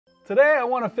Today I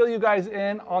want to fill you guys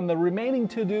in on the remaining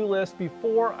to-do list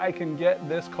before I can get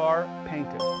this car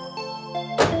painted.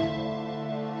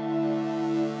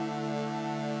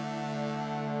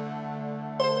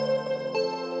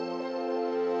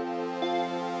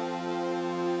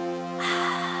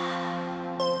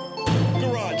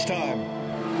 Garage time.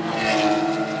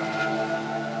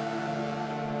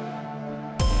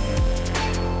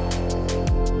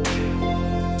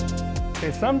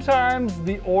 Okay, sometimes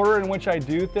the order in which I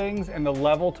do things and the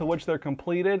level to which they're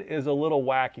completed is a little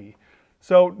wacky.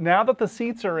 So now that the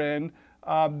seats are in,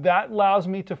 that allows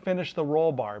me to finish the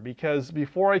roll bar, because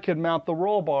before I could mount the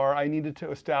roll bar, I needed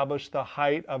to establish the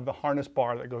height of the harness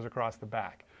bar that goes across the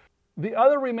back. The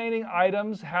other remaining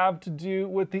items have to do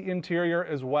with the interior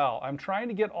as well. I'm trying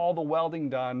to get all the welding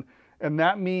done, and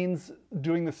that means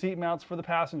doing the seat mounts for the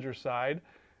passenger side.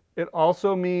 It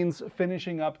also means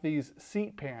finishing up these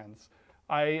seat pans.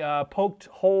 I poked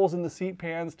holes in the seat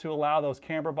pans to allow those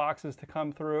camber boxes to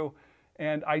come through,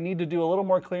 and I need to do a little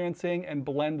more clearancing and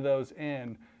blend those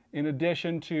in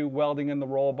addition to welding in the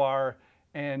roll bar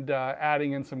and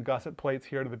adding in some gusset plates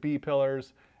here to the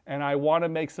B-pillars. And I want to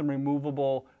make some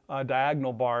removable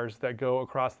diagonal bars that go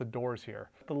across the doors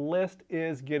here. The list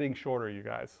is getting shorter, you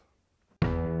guys.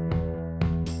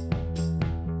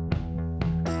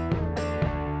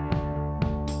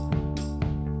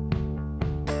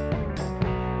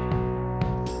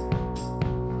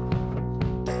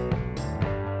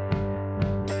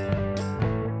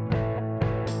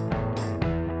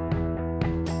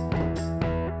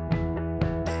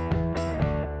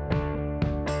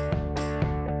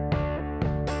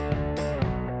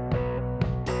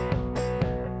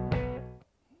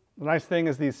 The nice thing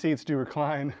is these seats do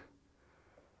recline,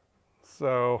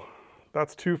 so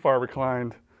that's too far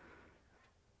reclined.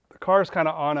 The car's kind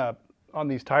of on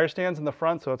these tire stands in the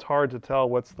front, so it's hard to tell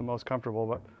what's the most comfortable.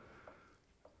 But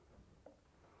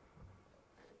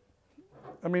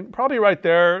I mean, probably right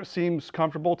there seems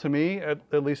comfortable to me, at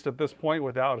least at this point,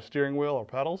 without a steering wheel or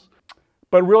pedals.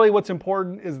 But really what's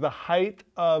important is the height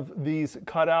of these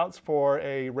cutouts for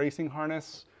a racing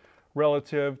harness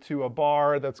relative to a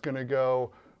bar that's going to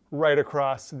go right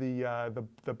across the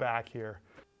back here.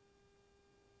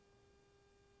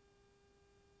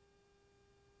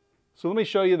 So let me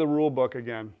show you the rule book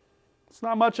again. It's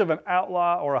not much of an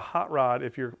outlaw or a hot rod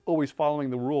if you're always following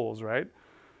the rules, right?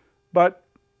 But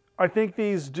I think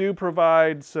these do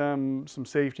provide some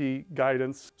safety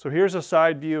guidance. So here's a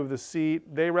side view of the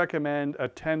seat. They recommend a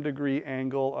 10-degree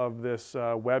angle of this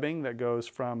webbing that goes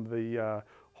from the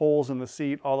holes in the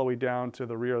seat all the way down to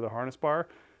the rear of the harness bar.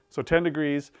 So 10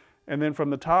 degrees. And then from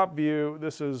the top view,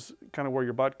 this is kind of where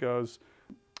your butt goes.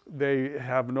 They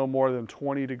have no more than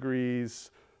 20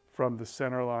 degrees from the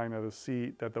center line of the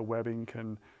seat that the webbing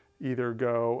can either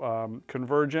go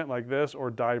convergent like this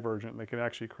or divergent. They can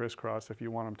actually crisscross if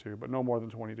you want them to, but no more than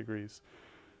 20 degrees.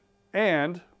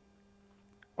 And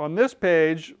on this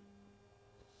page,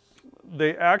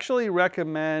 they actually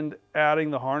recommend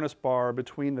adding the harness bar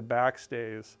between the back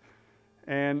stays.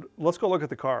 And let's go look at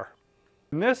the car.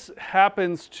 And this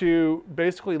happens to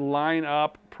basically line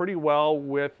up pretty well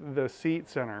with the seat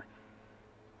center.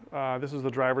 This is the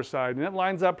driver's side, and it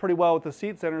lines up pretty well with the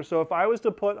seat center. So if I was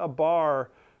to put a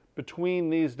bar between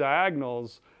these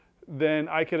diagonals, then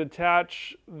I could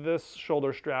attach this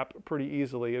shoulder strap pretty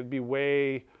easily. It'd be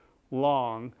way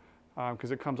long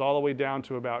because it comes all the way down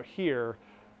to about here,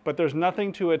 but there's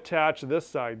nothing to attach this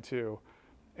side to.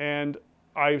 And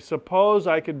I suppose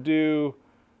I could do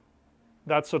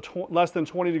that's a less than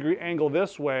 20-degree angle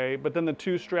this way, but then the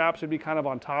two straps would be kind of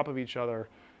on top of each other.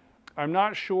 I'm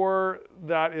not sure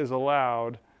that is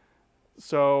allowed.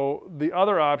 So the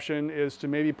other option is to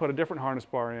maybe put a different harness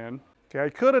bar in. Okay, I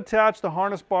could attach the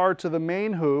harness bar to the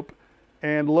main hoop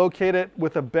and locate it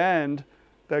with a bend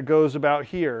that goes about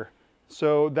here.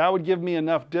 So that would give me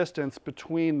enough distance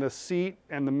between the seat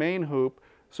and the main hoop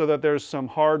so that there's some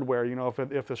hardware. You know,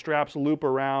 if the straps loop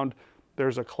around,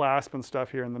 there's a clasp and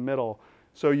stuff here in the middle.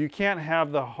 So you can't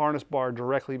have the harness bar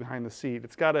directly behind the seat.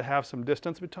 It's got to have some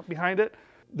distance behind it.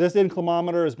 This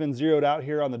inclinometer has been zeroed out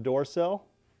here on the door sill.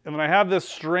 And then I have this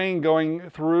string going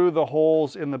through the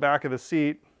holes in the back of the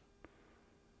seat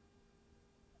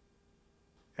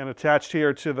and attached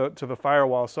here to the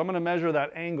firewall. So I'm going to measure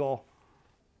that angle.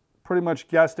 Pretty much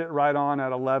guessed it right on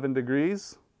at 11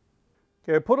 degrees.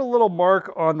 Okay, I put a little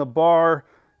mark on the bar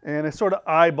and I sort of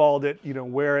eyeballed it, you know,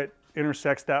 where it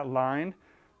intersects that line.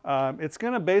 It's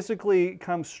going to basically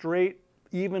come straight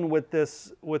even with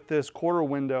this quarter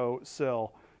window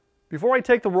sill. Before I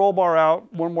take the roll bar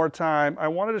out one more time, I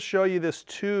wanted to show you this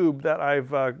tube that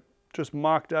I've just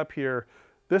mocked up here.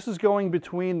 This is going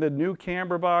between the new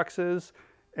camber boxes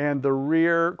and the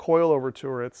rear coilover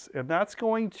turrets, and that's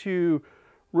going to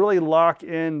really lock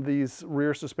in these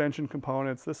rear suspension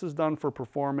components. This is done for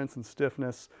performance and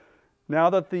stiffness. Now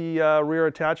that the rear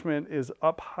attachment is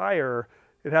up higher,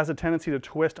 it has a tendency to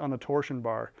twist on the torsion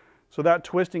bar. So that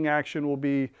twisting action will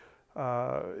be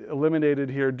eliminated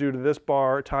here due to this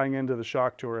bar tying into the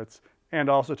shock turrets and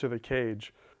also to the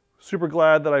cage. Super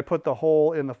glad that I put the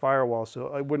hole in the firewall,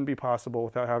 so it wouldn't be possible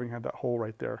without having had that hole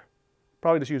right there.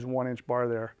 Probably just use 1-inch bar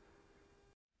there.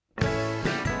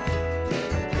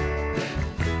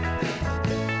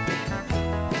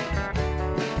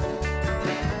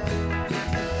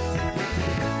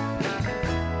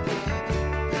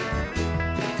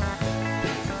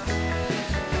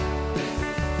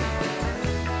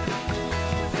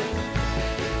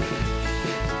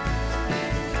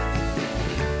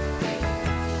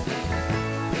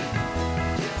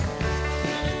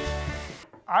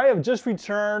 I have just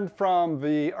returned from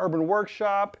the Urban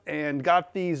Workshop and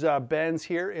got these bends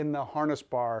here in the harness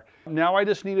bar. Now I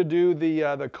just need to do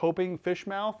the coping fish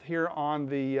mouth here on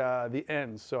the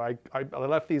ends. So I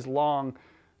left these long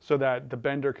so that the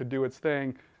bender could do its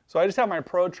thing. So I just have my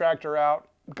protractor out.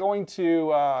 I'm going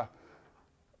to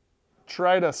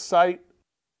try to sight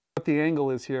what the angle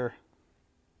is here.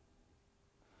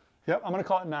 Yep, I'm going to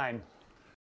call it 9.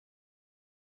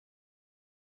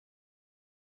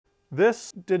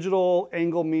 This digital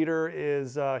angle meter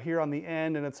is here on the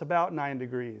end, and it's about 9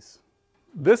 degrees.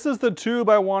 This is the tube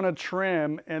I want to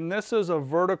trim, and this is a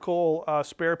vertical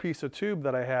spare piece of tube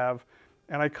that I have.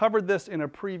 And I covered this in a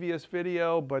previous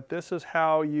video, but this is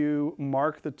how you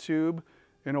mark the tube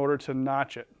in order to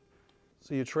notch it.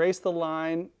 So you trace the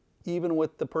line even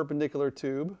with the perpendicular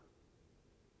tube,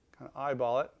 kind of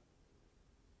eyeball it,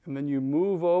 and then you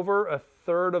move over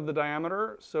 1/3 of the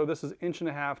diameter. So this is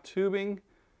 1.5 inch tubing.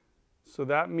 So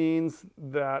that means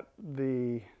that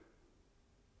 1/3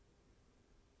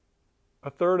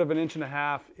 of 1.5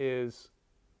 inches is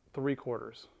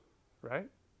 3/4, right?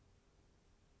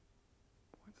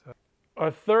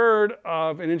 1/3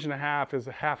 of 1.5 inches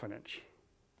is 1/2 inch.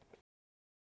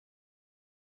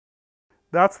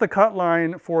 That's the cut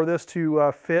line for this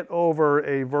to fit over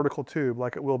a vertical tube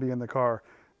like it will be in the car.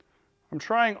 I'm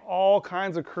trying all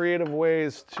kinds of creative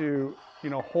ways to,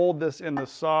 hold this in the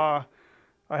saw.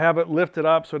 I have it lifted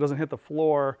up so it doesn't hit the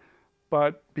floor,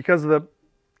 but because the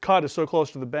cut is so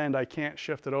close to the bend, I can't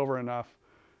shift it over enough.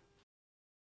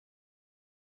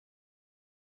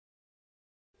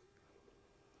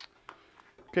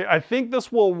 Okay, I think this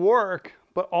will work,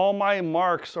 but all my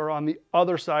marks are on the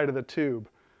other side of the tube,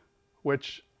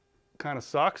 which kind of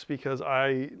sucks because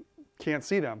I can't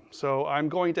see them. So I'm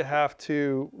going to have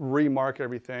to remark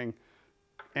everything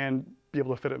and be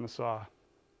able to fit it in the saw.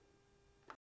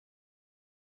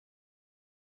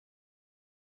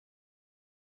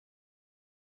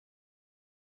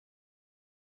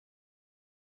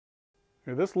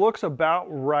 Okay, this looks about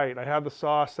right. I have the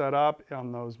saw set up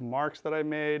on those marks that I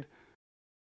made.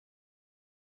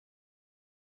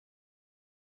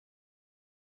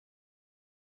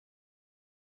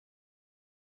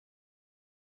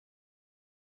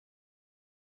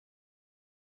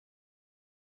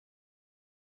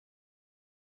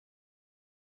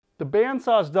 The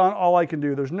bandsaw's done all I can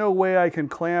do. There's no way I can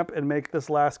clamp and make this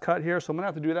last cut here, so I'm gonna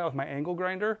have to do that with my angle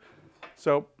grinder.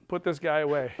 So put this guy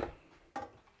away.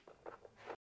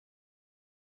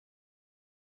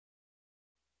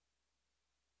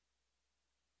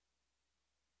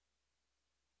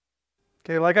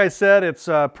 Okay, like I said, it's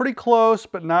pretty close,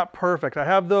 but not perfect. I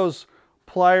have those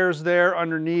pliers there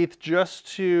underneath just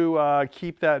to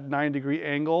keep that 9-degree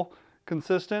angle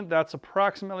consistent. That's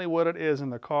approximately what it is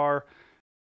in the car.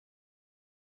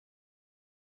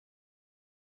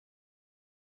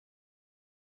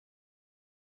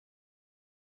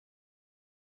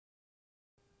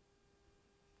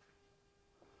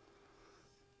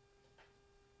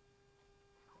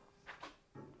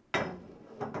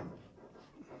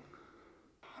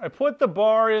 I put the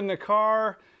bar in the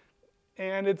car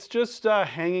and it's just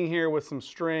hanging here with some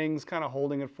strings kind of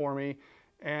holding it for me.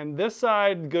 And this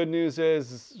side, good news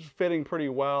is fitting pretty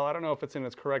well. I don't know if it's in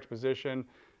its correct position.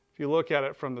 If you look at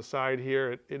it from the side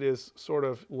here, it is sort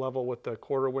of level with the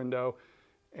quarter window.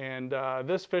 And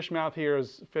this fish mouth here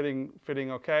is fitting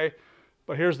okay.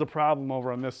 But here's the problem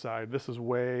over on this side. This is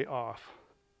way off.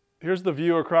 Here's the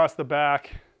view across the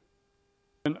back.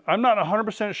 And I'm not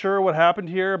 100% sure what happened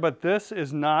here, but this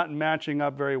is not matching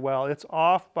up very well. It's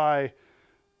off by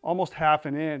almost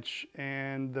 1/2 inch,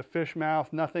 and the fish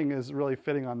mouth, nothing is really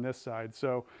fitting on this side.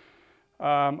 So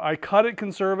I cut it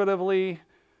conservatively.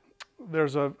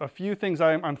 There's a few things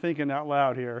I'm thinking out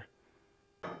loud here.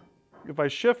 If I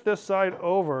shift this side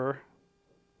over,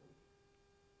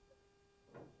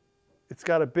 It's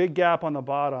got a big gap on the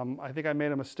bottom. I think I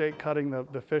made a mistake cutting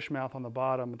the fish mouth on the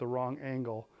bottom at the wrong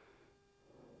angle.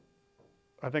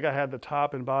 I think I had the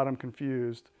top and bottom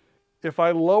confused. If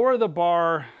I lower the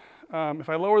bar,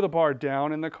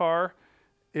 down in the car,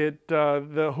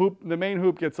 the main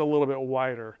hoop gets a little bit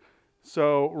wider.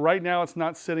 So right now it's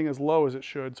not sitting as low as it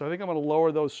should. So I think I'm going to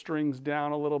lower those strings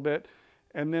down a little bit.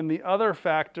 And then the other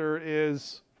factor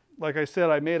is, like I said,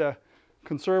 I made a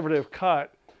conservative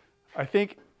cut. I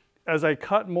think as I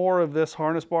cut more of this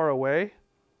harness bar away,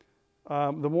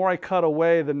 the more I cut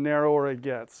away, the narrower it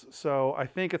gets. So I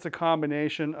think it's a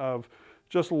combination of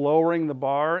just lowering the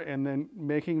bar and then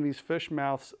making these fish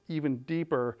mouths even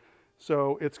deeper,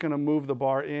 so it's going to move the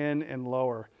bar in and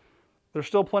lower. There's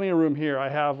still plenty of room here. I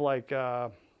have like, I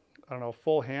don't know,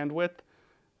 full hand width.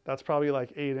 That's probably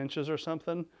like 8 inches or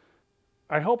something.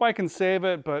 I hope I can save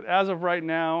it, but as of right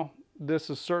now, this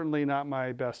is certainly not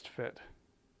my best fit.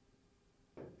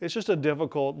 It's just a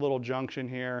difficult little junction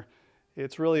here.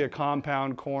 It's really a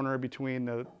compound corner between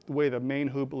the way the main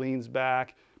hoop leans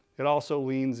back. It also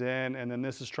leans in, and then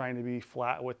this is trying to be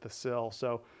flat with the sill.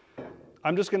 So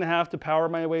I'm just going to have to power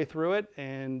my way through it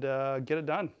and get it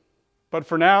done. But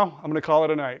for now, I'm going to call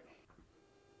it a night.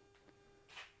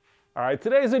 All right,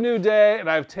 today's a new day, and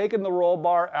I've taken the roll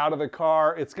bar out of the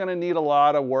car. It's going to need a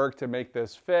lot of work to make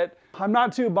this fit. I'm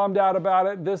not too bummed out about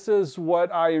it. This is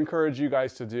what I encourage you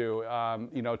guys to do.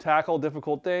 You know, tackle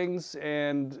difficult things,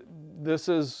 and this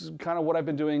is kind of what I've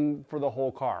been doing for the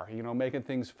whole car, you know, making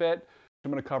things fit. I'm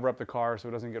going to cover up the car so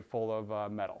it doesn't get full of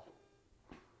metal.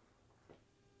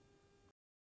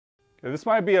 Okay, this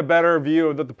might be a better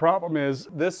view. That the problem is,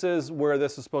 this is where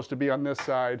this is supposed to be on this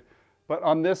side. But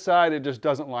on this side, it just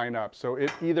doesn't line up. So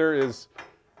it either is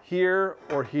here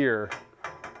or here.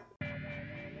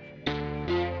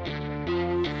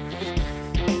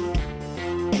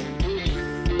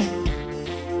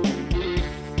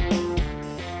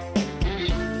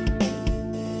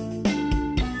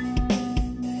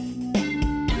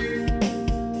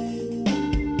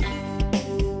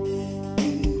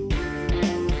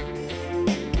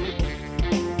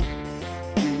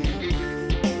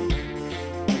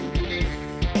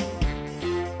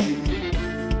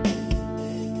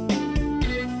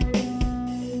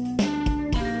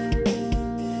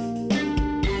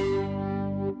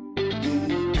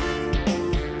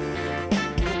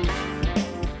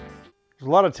 There's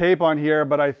a lot of tape on here,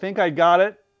 but I think I got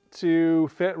it to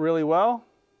fit really well.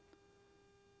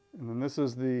 And then this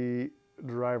is the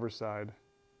driver's side.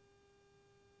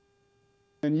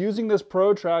 And using this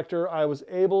protractor, I was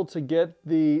able to get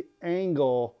the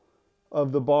angle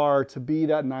of the bar to be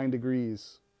that 9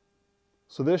 degrees.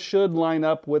 So this should line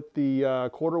up with the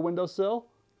quarter window sill.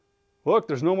 Look,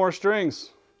 there's no more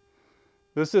strings.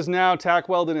 This is now tack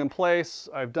welded in place.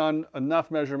 I've done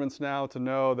enough measurements now to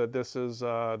know that this is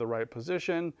the right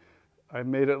position. I've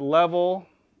made it level,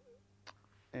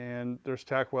 and there's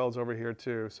tack welds over here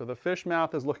too. So the fish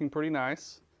mouth is looking pretty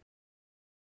nice.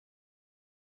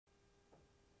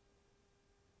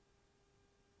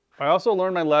 I also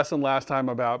learned my lesson last time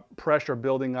about pressure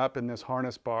building up in this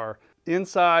harness bar.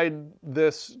 Inside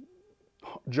this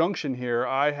junction here,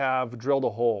 I have drilled a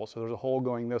hole. So there's a hole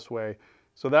going this way.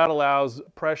 So that allows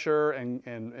pressure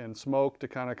and smoke to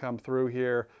kind of come through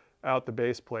here out the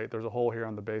base plate. There's a hole here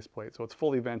on the base plate, so it's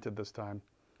fully vented this time.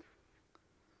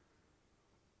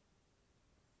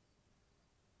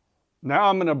 Now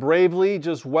I'm going to bravely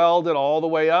just weld it all the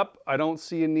way up. I don't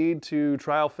see a need to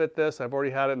trial fit this. I've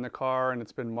already had it in the car and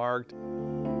it's been marked.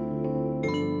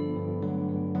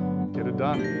 Get it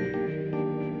done.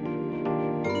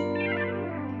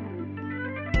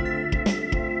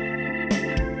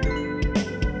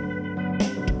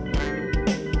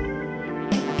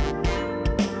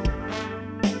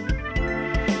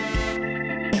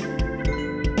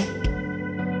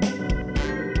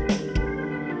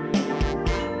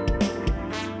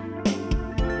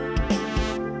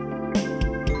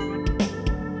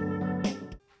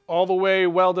 All the way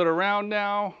welded around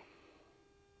now.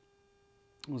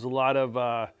 There's a lot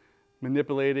of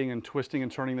manipulating and twisting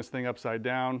and turning this thing upside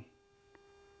down.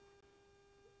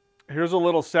 Here's a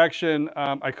little section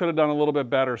I could have done a little bit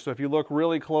better. So if you look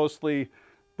really closely,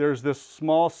 there's this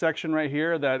small section right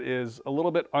here that is a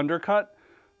little bit undercut.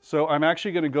 So I'm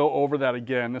actually going to go over that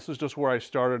again. This is just where I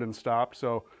started and stopped.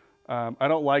 So I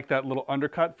don't like that little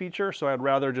undercut feature, so I'd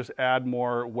rather just add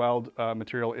more weld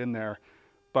material in there.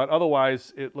 But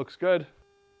otherwise, it looks good.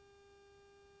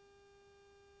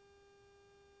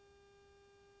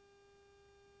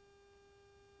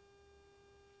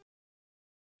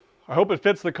 I hope it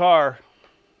fits the car.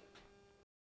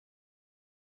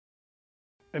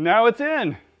 And now it's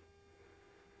in.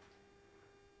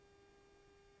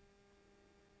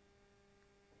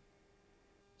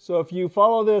 So if you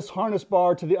follow this harness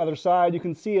bar to the other side, you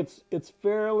can see it's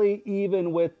fairly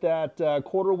even with that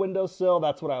quarter window sill.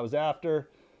 That's what I was after.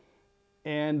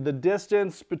 And the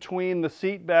distance between the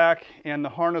seat back and the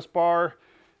harness bar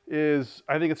is,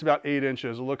 I think it's about 8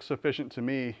 inches. It looks sufficient to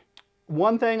me.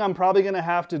 One thing I'm probably gonna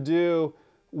have to do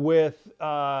with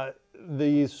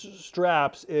these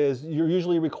straps is you're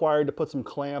usually required to put some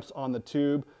clamps on the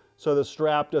tube so the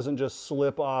strap doesn't just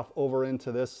slip off over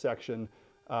into this section.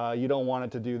 You don't want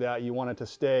it to do that. You want it to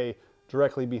stay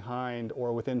directly behind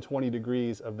or within 20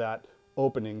 degrees of that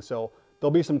opening. So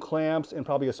there'll be some clamps and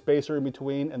probably a spacer in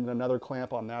between and then another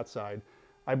clamp on that side.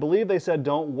 I believe they said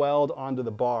don't weld onto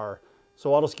the bar.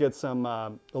 So I'll just get some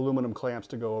aluminum clamps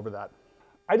to go over that.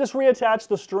 I just reattached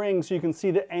the string so you can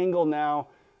see the angle now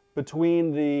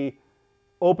between the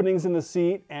openings in the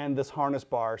seat and this harness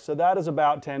bar. So that is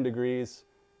about 10 degrees.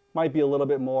 Might be a little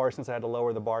bit more since I had to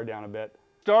lower the bar down a bit.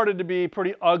 Started to be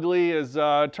pretty ugly, as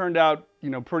turned out,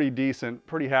 pretty decent.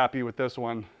 Pretty happy with this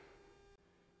one.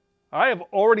 I have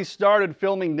already started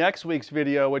filming next week's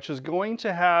video, which is going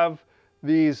to have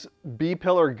these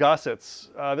B-pillar gussets.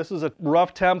 This is a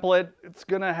rough template. It's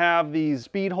gonna have these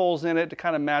speed holes in it to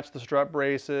kind of match the strut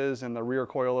braces and the rear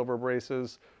coilover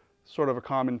braces. Sort of a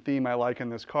common theme I like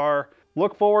in this car.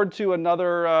 Look forward to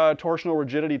another torsional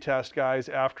rigidity test, guys,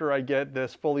 after I get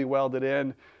this fully welded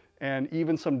in, and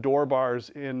even some door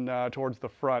bars in towards the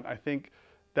front. I think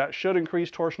that should increase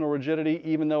torsional rigidity,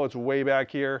 even though it's way back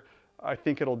here. I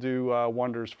think it'll do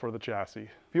wonders for the chassis.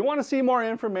 If you want to see more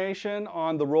information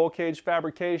on the roll cage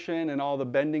fabrication and all the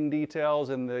bending details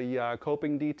and the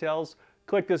coping details,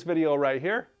 click this video right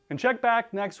here. And check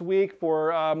back next week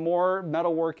for more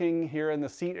metalworking here in the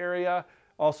seat area,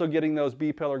 also getting those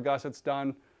B-pillar gussets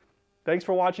done. Thanks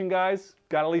for watching, guys.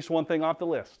 Got at least one thing off the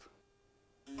list.